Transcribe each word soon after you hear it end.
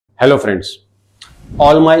Hello friends,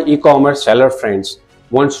 all my e-commerce seller friends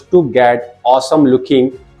wants to get awesome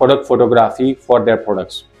looking product photography for their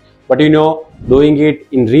products. But doing it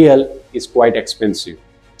in real is quite expensive.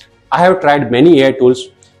 I have tried many AI tools,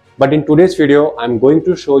 but in today's video, I'm going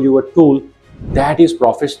to show you a tool that is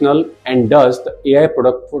professional and does the AI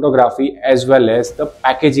product photography as well as the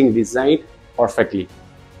packaging design perfectly.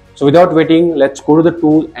 So without waiting, let's go to the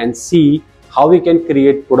tool and see how we can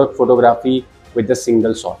create product photography with a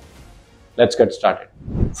single shot. Let's get started.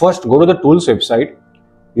 First, go to the tools website.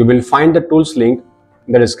 You will find the tools link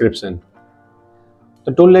in the description.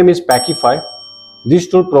 The tool name is Packify. This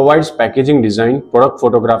tool provides packaging design, product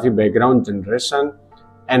photography, background generation,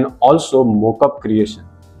 and also mockup creation.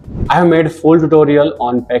 I have made a full tutorial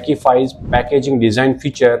on Packify's packaging design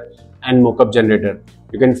feature and mockup generator.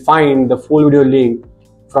 You can find the full video link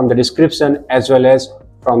from the description as well as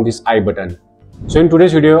from this I button. So in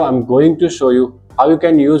today's video, I'm going to show you how you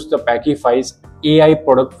can use the Packify's AI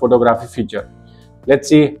product photography feature. Let's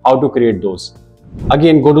see how to create those.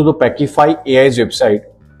 Again, go to the Packify AI's website.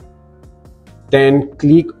 Then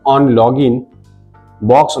click on login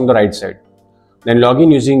box on the right side. Then log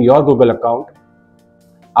in using your Google account.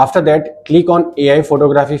 After that, click on AI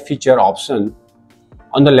photography feature option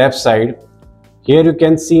on the left side. Here you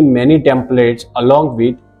can see many templates along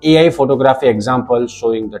with AI photography examples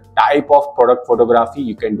showing the type of product photography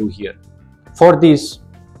you can do here. For this,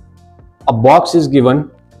 a box is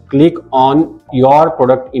given. Click on your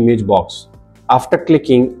product image box. After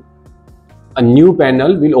clicking, a new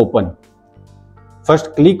panel will open.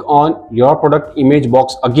 First, click on your product image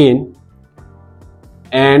box again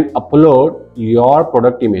and upload your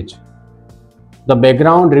product image. The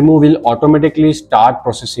background remove will automatically start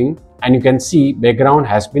processing and you can see background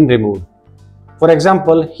has been removed. For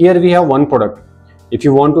example, here we have one product. If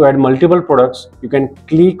you want to add multiple products, you can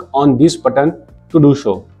click on this button to do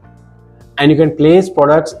so. And you can place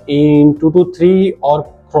products in 2 to 3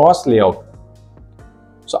 or cross layout.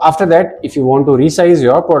 So after that, if you want to resize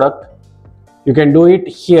your product, you can do it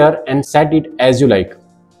here and set it as you like.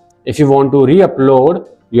 If you want to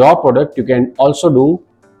re-upload your product, you can also do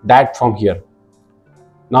that from here.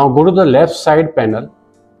 Now go to the left side panel.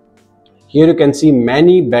 Here you can see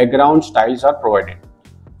many background styles are provided.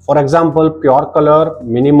 For example, pure color,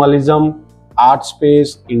 minimalism, art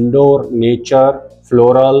space, indoor, nature,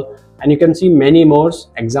 floral, and you can see many more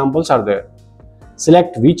examples are there.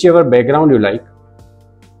 Select whichever background you like.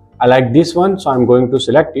 I like this one, so I'm going to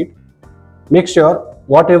select it. Make sure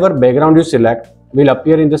whatever background you select will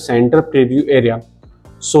appear in the center preview area,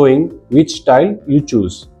 showing which style you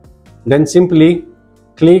choose. Then simply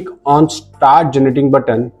click on Start Generating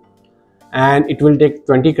button and it will take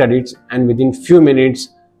 20 credits, and within few minutes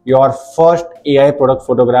your first AI product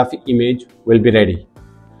photography image will be ready.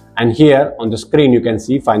 And here on the screen you can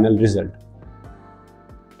see final result.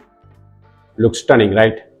 Looks stunning,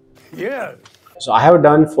 right? Yeah. So I have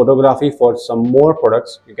done photography for some more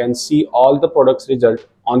products. You can see all the products result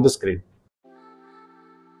on the screen.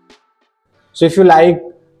 So if you like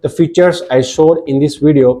the features I showed in this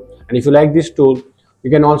video and if you like this tool, you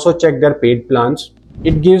can also check their paid plans.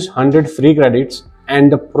 It gives 100 free credits and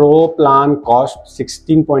the pro plan costs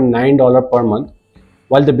 $16.9 per month,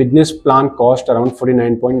 while the business plan costs around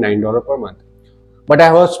 $49.9 per month. But I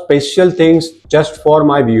have special things just for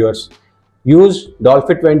my viewers. Use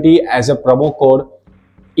Dolphin20 as a promo code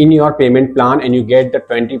in your payment plan and you get the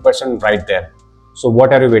 20% right there. So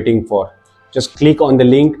what are you waiting for? Just click on the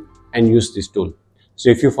link and use this tool. So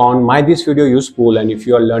if you found this video useful and if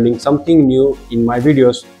you are learning something new in my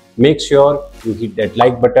videos, make sure you hit that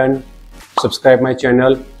like button, subscribe my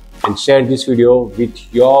channel and share this video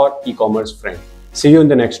with your e-commerce friend. See you in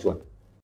the next one.